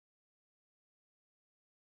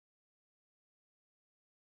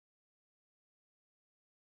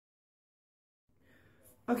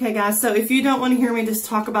Okay guys, so if you don't want to hear me just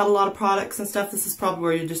talk about a lot of products and stuff, this is probably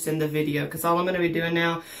where you're just in the video, because all I'm going to be doing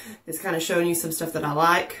now is kind of showing you some stuff that I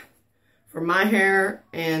like for my hair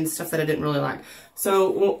and stuff that I didn't really like.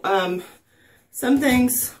 So some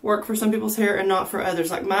things work for some people's hair and not for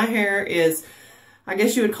others. Like my hair is, I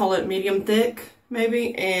guess you would call it medium thick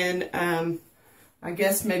maybe, and I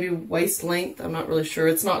guess maybe waist length. I'm not really sure.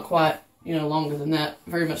 It's not quite, you know, longer than that,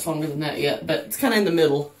 very much longer than that yet, but it's kind of in the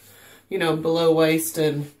middle. You know, below waist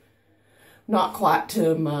and not quite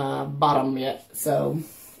to my bottom yet. So,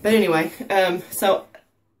 but anyway, so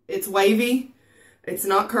it's wavy. It's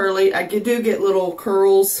not curly. I do get little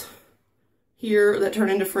curls here that turn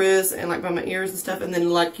into frizz and like by my ears and stuff. And then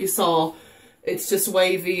like you saw, it's just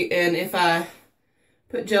wavy. And if I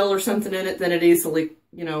put gel or something in it, then it easily,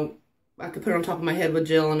 you know, I could put it on top of my head with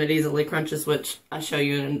gel and it easily crunches, which I show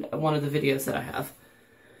you in one of the videos that I have.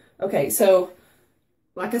 Okay, so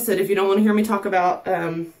like I said, if you don't want to hear me talk about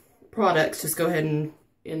products, just go ahead and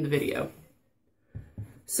end the video.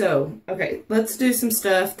 So, okay, let's do some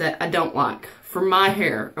stuff that I don't like for my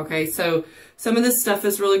hair, okay? So, some of this stuff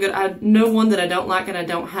is really good. I know one that I don't like and I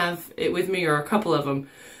don't have it with me, or a couple of them.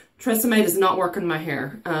 Tresemme does not work in my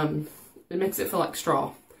hair. It makes it feel like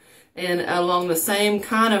straw. And along the same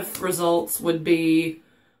kind of results would be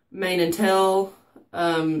Mane and Tail,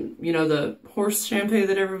 you know, the horse shampoo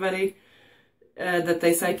that everybody... that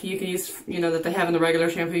they say you can use, you know, that they have in the regular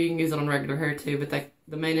shampoo. You can use it on regular hair too, but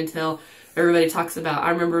the Mane and Tail, everybody talks about. I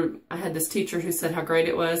remember I had this teacher who said how great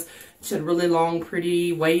it was. She had really long,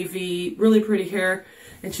 pretty, wavy, really pretty hair,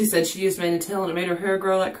 and she said she used Mane and Tail and it made her hair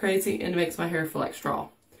grow like crazy, and it makes my hair feel like straw.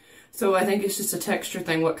 So I think it's just a texture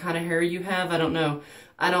thing, what kind of hair you have. I don't know.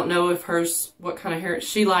 I don't know if hers, what kind of hair,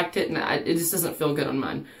 she liked it, and it just doesn't feel good on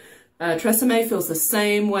mine. Tresemme feels the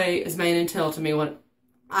same way as Mane and Tail to me. When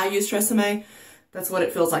I use Tresemme, that's what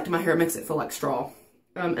it feels like to my hair. It makes it feel like straw.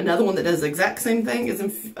 Another one that does the exact same thing is,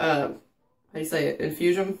 how do you say it?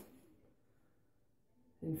 Infusium?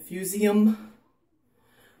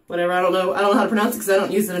 Whatever, I don't know. I don't know how to pronounce it because I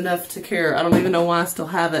don't use it enough to care. I don't even know why I still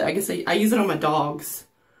have it. I guess I use it on my dogs.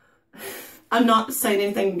 I'm not saying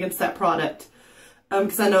anything against that product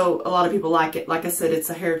because I know a lot of people like it. Like I said, it's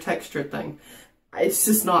a hair texture thing. It's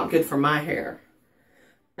just not good for my hair.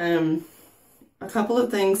 A couple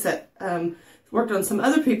of things that... worked on some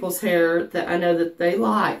other people's hair that I know that they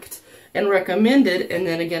liked and recommended, and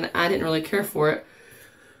then again, I didn't really care for it,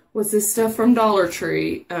 was this stuff from Dollar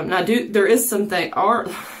Tree. Now, there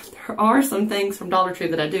are some things from Dollar Tree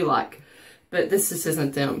that I do like, but this just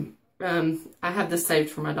isn't them. I have this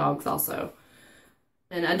saved for my dogs also.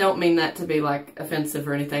 And I don't mean that to be like offensive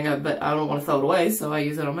or anything, but I don't want to throw it away, so I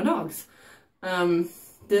use it on my dogs.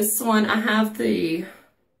 This one, I think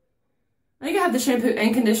I have the shampoo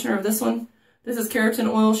and conditioner of this one. This is keratin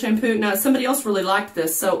oil shampoo. Now, somebody else really liked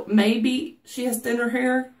this, so maybe she has thinner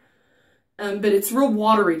hair. But it's real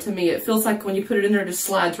watery to me. It feels like when you put it in there, it just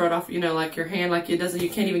slides right off, you know, like your hand, like it doesn't,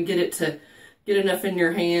 you can't even get it to get enough in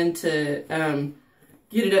your hand to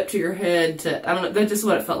get it up to your head to, I don't know, that's just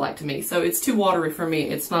what it felt like to me. So it's too watery for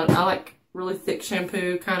me. It's not, I like really thick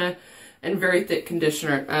shampoo kind of, and very thick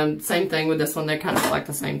conditioner. Same thing with this one. They kind of like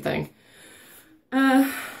the same thing.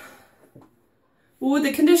 Well, with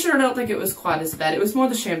the conditioner, I don't think it was quite as bad. It was more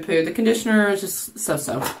the shampoo. The conditioner is just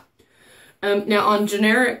so-so. Now, on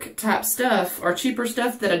generic type stuff, or cheaper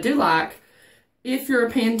stuff that I do like, if you're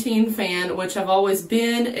a Pantene fan, which I've always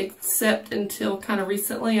been, except until kind of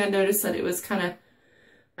recently, I noticed that it was kind of,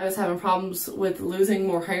 I was having problems with losing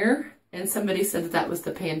more hair. And somebody said that that was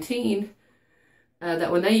the Pantene,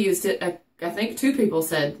 that when they used it, I think 2 people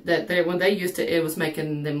said that when they used it, it was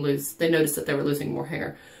making them lose, they noticed that they were losing more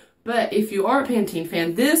hair. But if you are a Pantene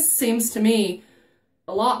fan, this seems to me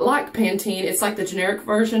a lot like Pantene. It's like the generic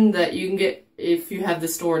version that you can get if you have the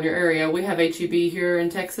store in your area. We have H-E-B here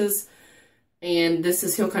in Texas, and this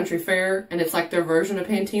is Hill Country Fair, and it's like their version of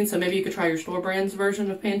Pantene. So maybe you could try your store brand's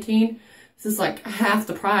version of Pantene. This is like half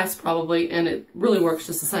the price probably, and it really works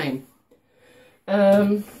just the same.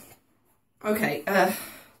 Okay,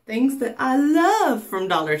 things that I love from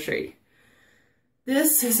Dollar Tree.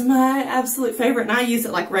 This is my absolute favorite, and I use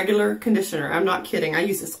it like regular conditioner. I'm not kidding. I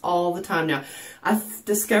use this all the time now. I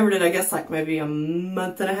discovered it, I guess, like maybe a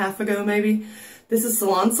month and a half ago, maybe. This is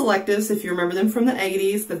Salon Selectives, if you remember them from the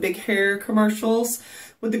 80s, the big hair commercials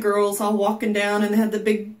with the girls all walking down, and they had the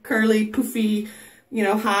big curly, poofy, you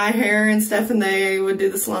know, high hair and stuff, and they would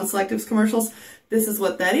do the Salon Selectives commercials. This is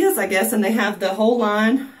what that is, I guess, and they have the whole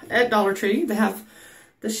line at Dollar Tree. They have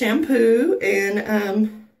the shampoo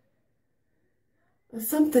and,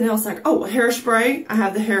 something else like, oh, hairspray. I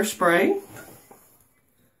have the hairspray.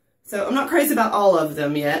 So I'm not crazy about all of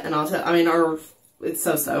them yet, and I'll tell, I mean, or it's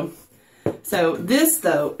so-so. So this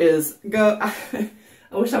though is I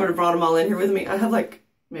wish I would have brought them all in here with me. I have like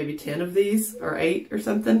maybe 10 of these or 8 or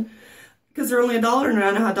something because they're only $1 and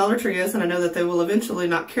I know how Dollar Tree is and I know that they will eventually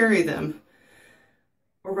not carry them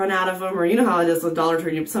or run out of them, or you know how it is with Dollar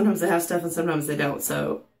Tree. Sometimes they have stuff and sometimes they don't.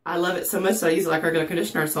 So I love it so much so I use it like regular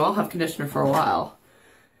conditioner, so I'll have conditioner for a while.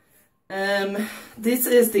 This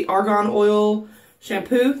is the argan oil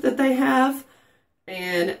shampoo that they have.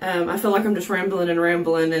 And I feel like I'm just rambling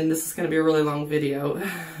and this is going to be a really long video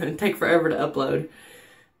and take forever to upload.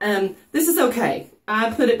 This is okay.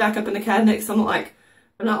 I put it back up in the cabinet because I'm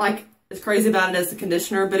not like as crazy about it as the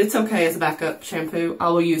conditioner, but it's okay as a backup shampoo. I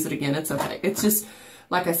will use it again. It's okay. It's just,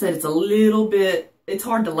 like I said, it's a little bit, it's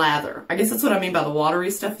hard to lather. I guess that's what I mean by the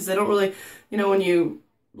watery stuff, is they don't really, you know, when you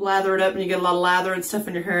lather it up and you get a lot of lather and stuff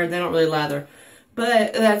in your hair, they don't really lather.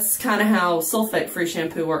 But that's kind of how sulfate-free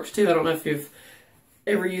shampoo works too. I don't know if you've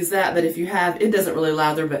ever used that, but if you have, it doesn't really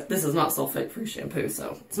lather, but this is not sulfate-free shampoo,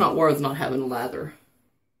 so it's not worth not having a lather.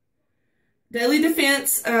 Daily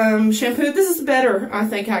Defense shampoo. This is better, I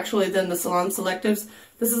think, actually, than the Salon Selectives.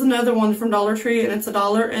 This is another one from Dollar Tree, and it's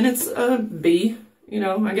 $1, and it's a B, you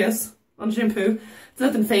know, I guess, on shampoo. It's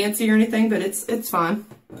nothing fancy or anything, but it's fine.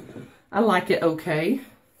 I like it okay.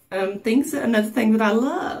 Another thing that I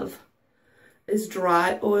love is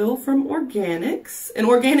dry oil from Organics. And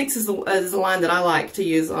Organics is the line that I like to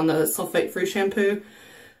use on the sulfate-free shampoo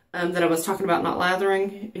that I was talking about not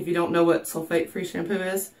lathering. If you don't know what sulfate-free shampoo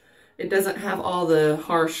is, it doesn't have all the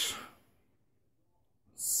harsh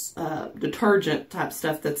detergent type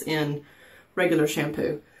stuff that's in regular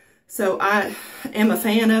shampoo. So I am a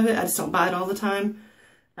fan of it. I just don't buy it all the time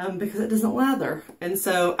because it doesn't lather. And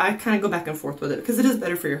so I kind of go back and forth with it because it is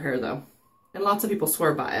better for your hair though. And lots of people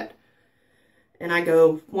swear by it. And I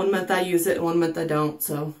go, 1 month I use it, 1 month I don't.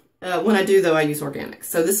 So when I do though, I use Organics.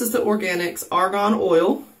 So this is the Organics Argan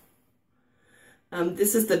Oil.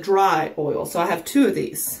 This is the dry oil. So I have 2 of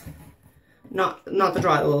these. Not the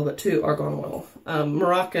dry oil, but 2 argan oil.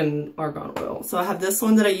 Moroccan argan oil. So I have this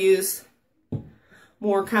one that I use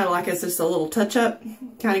more kind of like it's just a little touch-up.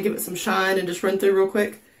 Kind of give it some shine and just run through real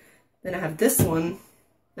quick. Then I have this one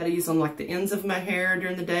that I use on like the ends of my hair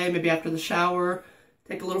during the day, maybe after the shower.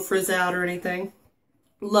 Take a little frizz out or anything.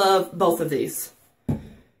 Love both of these.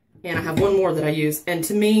 And I have one more that I use. And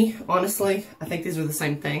to me, honestly, I think these are the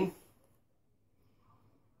same thing.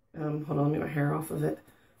 Hold on, let me get my hair off of it.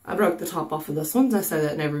 I broke the top off of this one. I say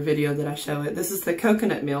that in every video that I show it. This is the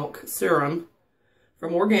coconut milk serum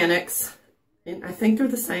from Organics. And I think they're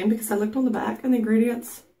the same because I looked on the back and the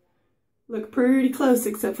ingredients look pretty close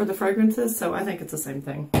except for the fragrances. So I think it's the same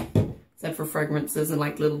thing. Except for fragrances and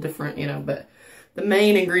like little different, you know, but the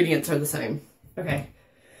main ingredients are the same. Okay.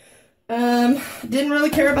 Didn't really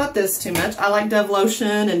care about this too much. I like Dove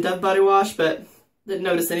lotion and Dove body wash, but didn't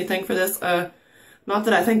notice anything for this. Not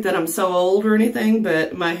that I think that I'm so old or anything,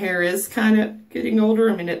 but my hair is kind of getting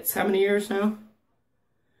older. I mean, it's how many years now?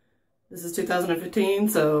 This is 2015,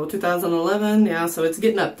 so 2011. Yeah, so it's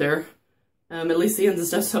getting up there. At least the ends and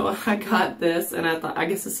stuff. So I got this, and I thought, I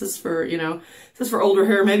guess this is for, you know, this is for older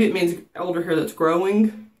hair. Maybe it means older hair that's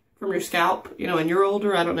growing from your scalp, you know, and you're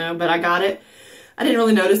older. I don't know, but I got it. I didn't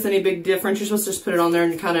really notice any big difference. You're supposed to just put it on there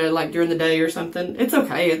and kind of like during the day or something. It's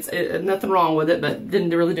okay. It's nothing wrong with it, but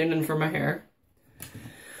didn't really do anything for my hair.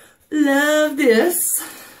 Love this.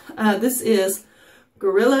 This is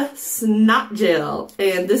Gorilla Snot Gel,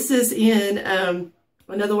 and this is in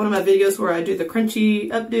another one of my videos where I do the crunchy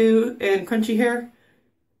updo and crunchy hair.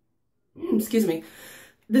 Excuse me.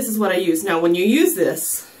 This is what I use. Now, when you use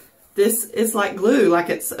this is like glue, like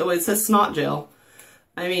it says snot gel.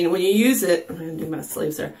 I mean, when you use it, I'm going to do my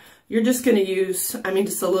sleeves there. You're just going to use, I mean,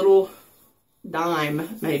 just a little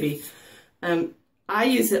dime, maybe. I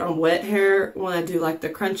use it on wet hair when I do like the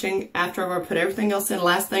crunching after I put everything else in,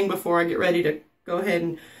 last thing before I get ready to go ahead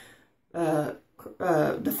and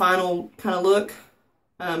the final kind of look.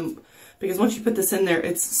 Because once you put this in there,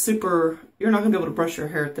 it's super, you're not going to be able to brush your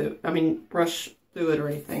hair through, brush through it or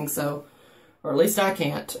anything, so, or at least I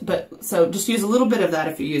can't. But, so just use a little bit of that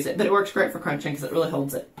if you use it, but it works great for crunching because it really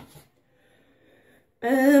holds it.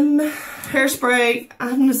 Hairspray.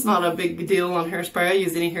 I'm just not a big deal on hairspray. I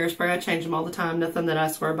use any hairspray. I change them all the time. Nothing that I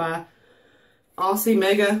swear by. Aussie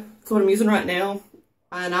Mega. That's what I'm using right now.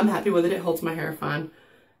 And I'm happy with it. It holds my hair fine.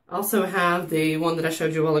 I also have the one that I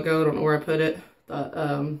showed you a while ago. I don't know where I put it.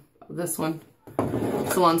 This one.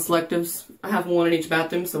 Salon Selectives. I have one in each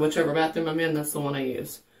bathroom. So whichever bathroom I'm in, that's the one I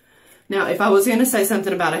use. Now, if I was going to say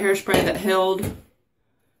something about a hairspray that held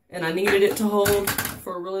and I needed it to hold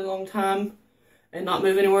for a really long time and not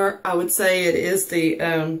move anywhere, I would say it is the,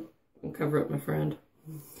 I'll cover up my friend.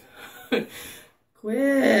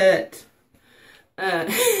 Quit. I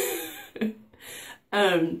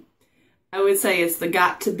would say it's the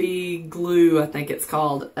Got to Be glue, I think it's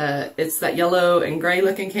called. It's that yellow and gray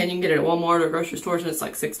looking can. You can get it at Walmart or grocery stores, and it's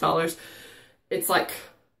like $6. It's like,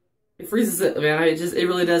 it freezes it, man. It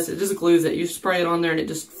really does. It just glues it. You spray it on there and it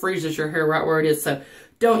just freezes your hair right where it is. So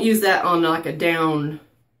don't use that on like a down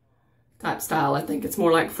type style. I think it's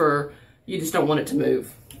more like for, you just don't want it to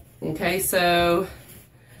move. Okay, so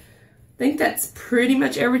I think that's pretty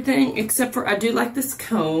much everything, except for I do like this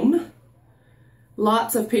comb.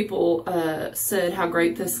 Lots of people said how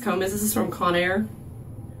great this comb is. This is from Conair.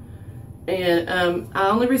 And the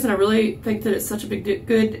only reason I really think that it's such a big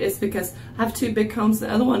good is because I have two big combs.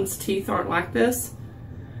 The other one's teeth aren't like this.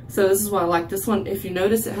 So this is why I like this one. If you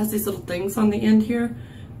notice, it has these little things on the end here.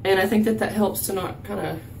 And I think that that helps to not kind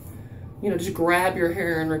of, you know, just grab your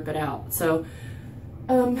hair and rip it out. So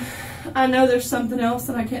I know there's something else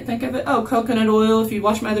and I can't think of it. Oh, coconut oil. If you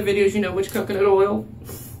watch my other videos, you know which coconut oil.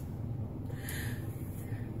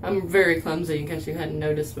 I'm very clumsy in case you hadn't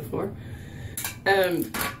noticed before.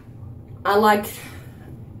 I like,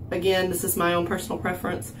 again, this is my own personal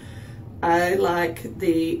preference, I like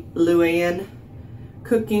the Luann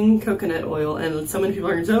cooking coconut oil. And so many people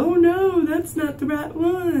are going to say, oh no, that's not the right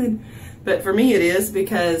one. But for me it is,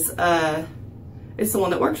 because it's the one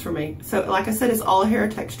that works for me. So like I said, it's all a hair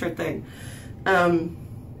texture thing.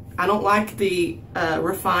 I don't like the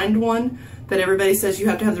refined one that everybody says you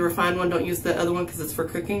have to have the refined one. Don't use the other one because it's for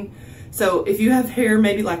cooking. So if you have hair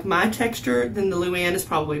maybe like my texture, then the Luann is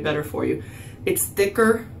probably better for you. It's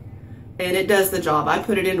thicker and it does the job. I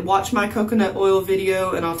put it in, watch my coconut oil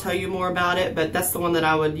video and I'll tell you more about it, but that's the one that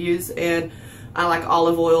I would use. And I like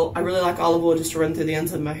olive oil. I really like olive oil just to run through the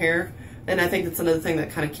ends of my hair. And I think that's another thing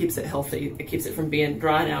that kind of keeps it healthy. It keeps it from being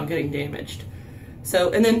dry now and getting damaged.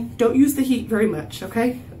 So, and then don't use the heat very much,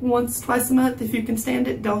 okay? Once, twice a month, if you can stand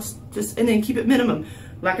it, and then keep it minimum.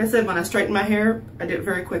 Like I said, when I straighten my hair, I do it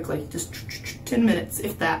very quickly, just 10 minutes,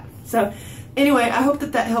 if that. So, anyway, I hope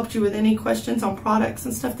that that helped you with any questions on products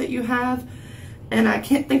and stuff that you have. And I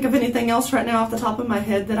can't think of anything else right now off the top of my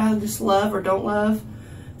head that I just love or don't love.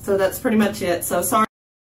 So that's pretty much it. So, sorry.